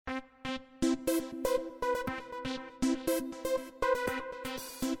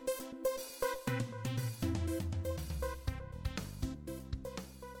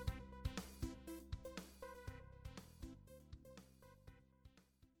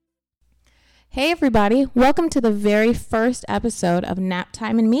Hey everybody, welcome to the very first episode of Nap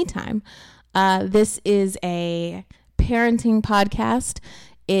Time and Me Time. This is a parenting podcast.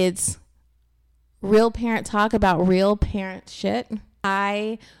 It's real parent talk about real parent shit.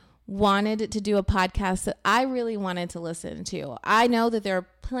 I wanted to do a podcast that I really wanted to listen to. I know that there are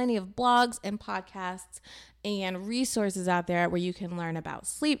plenty of blogs and podcasts and resources out there where you can learn about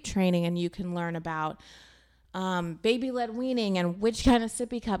sleep training and you can learn about baby-led weaning and which kind of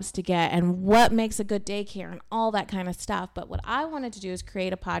sippy cups to get and what makes a good daycare and all that kind of stuff. But what I wanted to do is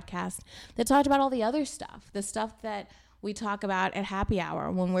create a podcast that talked about all the other stuff, the stuff that we talk about at happy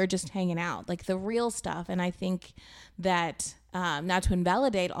hour when we're just hanging out, like the real stuff. And I think that not to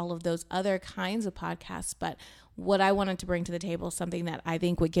invalidate all of those other kinds of podcasts, but what I wanted to bring to the table is something that I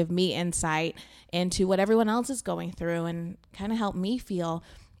think would give me insight into what everyone else is going through and kind of help me feel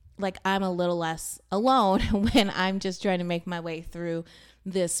like I'm a little less alone when I'm just trying to make my way through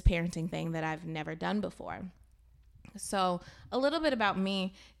this parenting thing that I've never done before. So a little bit about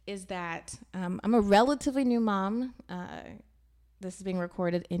me is that I'm a relatively new mom. This is being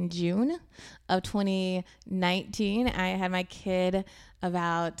recorded in June of 2019. I had my kid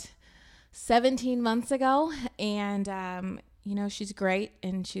about 17 months ago, and she's great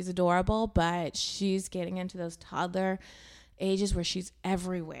and she's adorable, but she's getting into those toddler ages where she's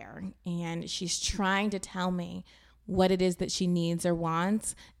everywhere and she's trying to tell me what it is that she needs or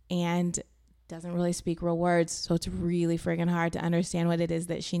wants and doesn't really speak real words. So it's really friggin' hard to understand what it is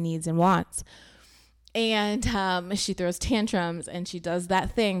that she needs and wants. And she throws tantrums and she does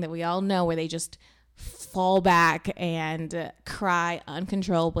that thing that we all know where they just fall back and cry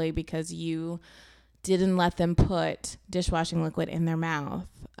uncontrollably because you didn't let them put dishwashing liquid in their mouth.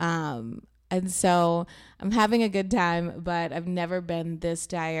 And so I'm having a good time, but I've never been this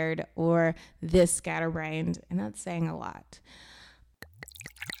tired or this scatterbrained, and that's saying a lot.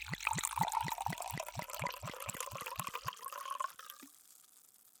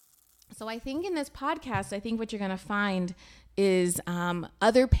 So I think in this podcast, I think what you're going to find is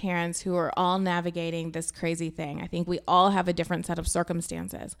other parents who are all navigating this crazy thing. I think we all have a different set of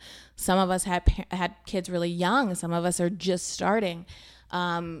circumstances. Some of us had kids really young. Some of us are just starting.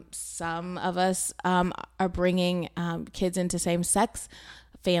 Some of us are bringing kids into same-sex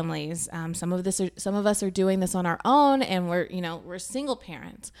families. Some of us are doing this on our own, and we're single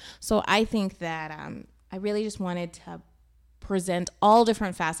parents. So I think that I really just wanted to present all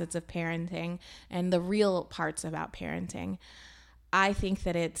different facets of parenting and the real parts about parenting. I think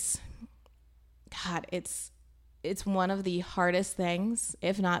that it's one of the hardest things,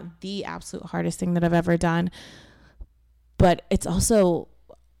 if not the absolute hardest thing that I've ever done. But it's also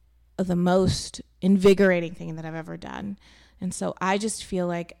the most invigorating thing that I've ever done. And so I just feel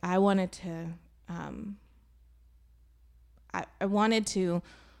like I wanted to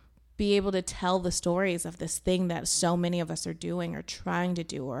be able to tell the stories of this thing that so many of us are doing or trying to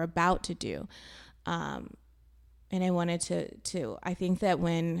do or about to do. And I wanted to I think that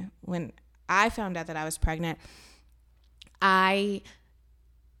when I found out that I was pregnant, I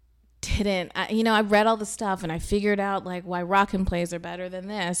read all the stuff and I figured out like why rockin' plays are better than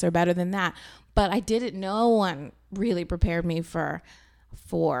this or better than that. But no one really prepared me for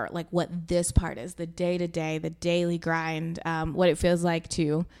like what this part is, the day-to-day, the daily grind, what it feels like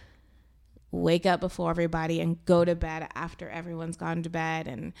to wake up before everybody and go to bed after everyone's gone to bed.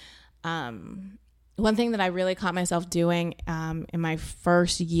 And one thing that I really caught myself doing in my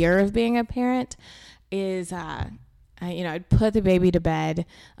first year of being a parent is I'd put the baby to bed.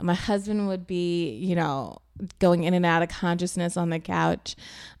 My husband would be, going in and out of consciousness on the couch.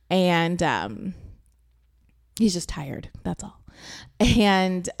 And he's just tired. That's all.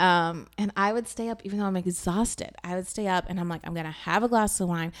 And I would stay up even though I'm exhausted. I would stay up and I'm like, I'm going to have a glass of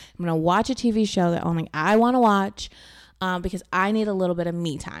wine. I'm going to watch a TV show that only I want to watch because I need a little bit of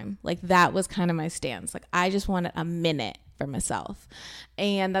me time. Like that was kind of my stance. Like I just wanted a minute for myself.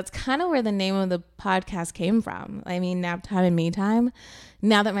 And that's kind of where the name of the podcast came from. I mean, nap time and me time.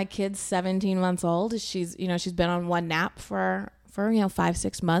 Now that my kid's 17 months old, she's been on one nap for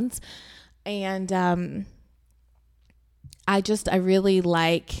 5-6 months. And I really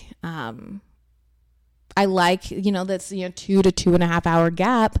like, that's, 2 to 2.5 hour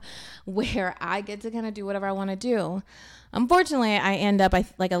gap where I get to kind of do whatever I want to do. Unfortunately, I end up,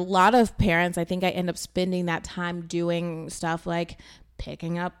 like a lot of parents, I think I end up spending that time doing stuff like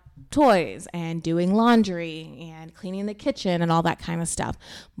picking up toys and doing laundry and cleaning the kitchen and all that kind of stuff.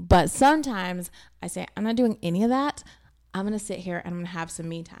 But sometimes I say, I'm not doing any of that. I'm going to sit here and I'm going to have some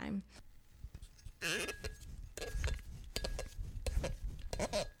me time.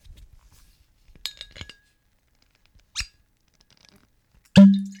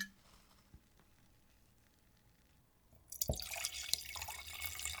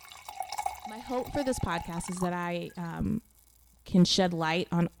 hope for this podcast is that I can shed light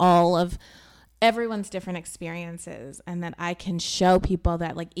on all of everyone's different experiences, and that I can show people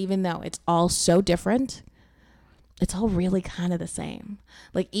that, like, even though it's all so different, it's all really kind of the same.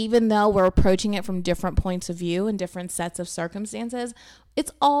 Like, even though we're approaching it from different points of view and different sets of circumstances,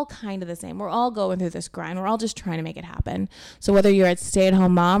 it's all kind of the same. We're all going through this grind. We're all just trying to make it happen. So whether you're a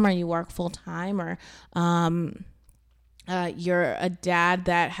stay-at-home mom, or you work full-time, or you're a dad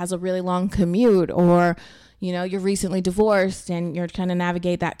that has a really long commute, or you're recently divorced and you're trying to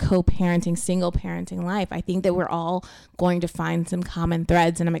navigate that co-parenting, single parenting life, I think that we're all going to find some common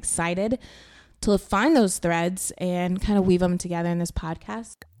threads, and I'm excited to find those threads and kind of weave them together in this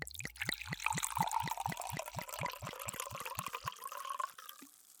podcast.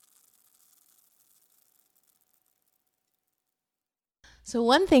 So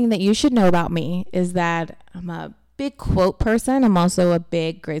one thing that you should know about me is that I'm a big quote person. I'm also a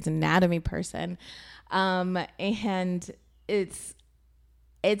big Grey's Anatomy person. And it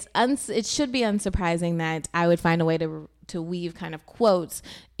should be unsurprising that I would find a way to weave kind of quotes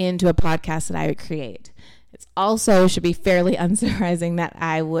into a podcast that I would create. It's also should be fairly unsurprising that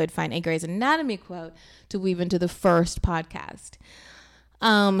I would find a Grey's Anatomy quote to weave into the first podcast.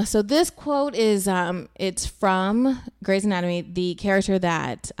 So this quote is, it's from Grey's Anatomy. The character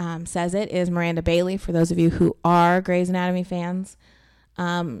that says it is Miranda Bailey, for those of you who are Grey's Anatomy fans.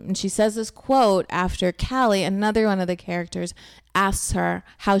 And she says this quote after Callie, another one of the characters, asks her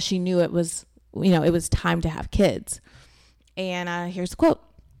how she knew it was time to have kids. And here's the quote.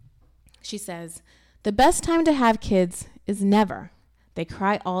 She says, "The best time to have kids is never. They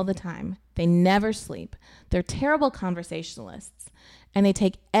cry all the time. They never sleep. They're terrible conversationalists. And they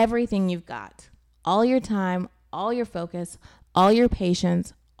take everything you've got. All your time, all your focus, all your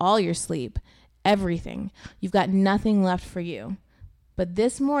patience, all your sleep, everything. You've got nothing left for you. But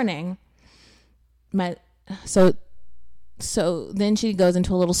this morning, so then she goes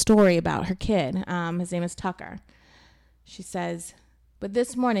into a little story about her kid. His name is Tucker. She says, but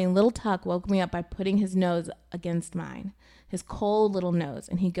this morning, little Tuck woke me up by putting his nose against mine, his cold little nose.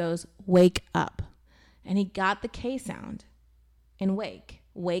 And he goes, 'Wake up.' And he got the K sound and wake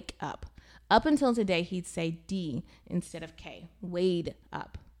up. Up until today, he'd say D instead of K, wade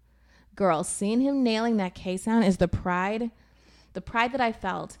up. Girl, seeing him nailing that K sound is the pride that I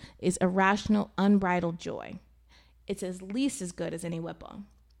felt is irrational, unbridled joy. It's at least as good as any Whipple.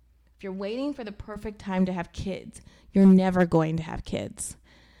 If you're waiting for the perfect time to have kids, you're never going to have kids."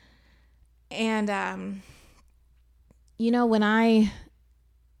 And, when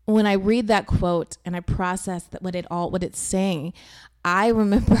I read that quote and I process what it's saying, I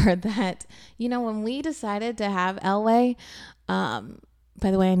remember that, when we decided to have Elway, by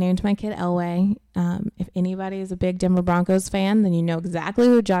the way, I named my kid Elway. If anybody is a big Denver Broncos fan, then you know exactly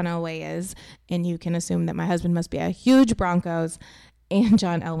who John Elway is, and you can assume that my husband must be a huge Broncos and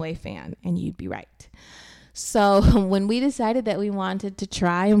John Elway fan, and you'd be right. So when we decided that we wanted to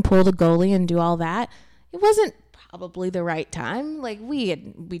try and pull the goalie and do all that, it wasn't probably the right time. Like we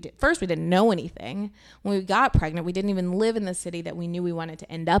didn't know anything. When we got pregnant, we didn't even live in the city that we knew we wanted to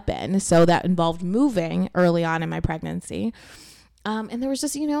end up in. So that involved moving early on in my pregnancy. And there was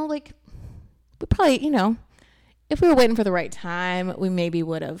just, we probably, if we were waiting for the right time, we maybe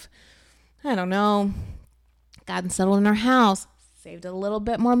would have, I don't know, gotten settled in our house, saved a little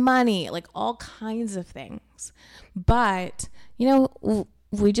bit more money, like all kinds of things. But,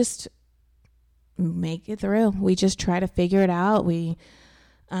 we just make it through. We just try to figure it out. We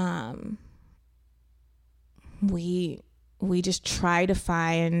just try to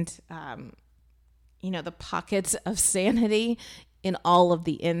find, the pockets of sanity in all of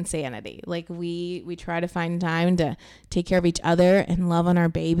the insanity. Like we try to find time to take care of each other and love on our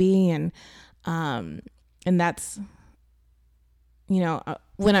baby. And that's,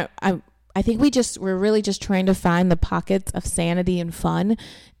 when I think we're really just trying to find the pockets of sanity and fun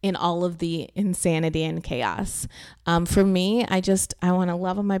in all of the insanity and chaos. For me, I want to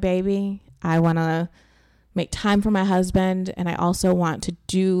love on my baby. I want to make time for my husband. And I also want to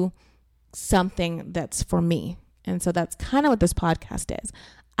do something that's for me. And so that's kind of what this podcast is.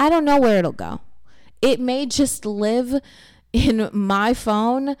 I don't know where it'll go. It may just live in my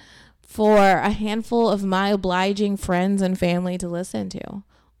phone for a handful of my obliging friends and family to listen to.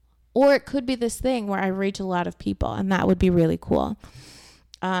 Or it could be this thing where I reach a lot of people, and that would be really cool.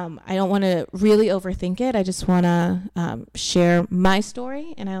 I don't want to really overthink it. I just want to share my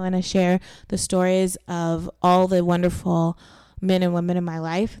story, and I want to share the stories of all the wonderful men and women in my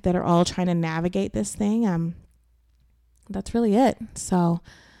life that are all trying to navigate this thing. That's really it. So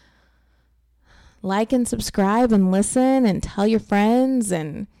like and subscribe and listen and tell your friends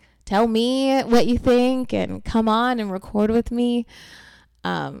and tell me what you think and come on and record with me.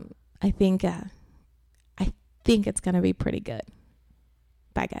 I think it's going to be pretty good.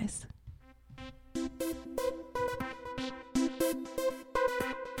 Bye, guys.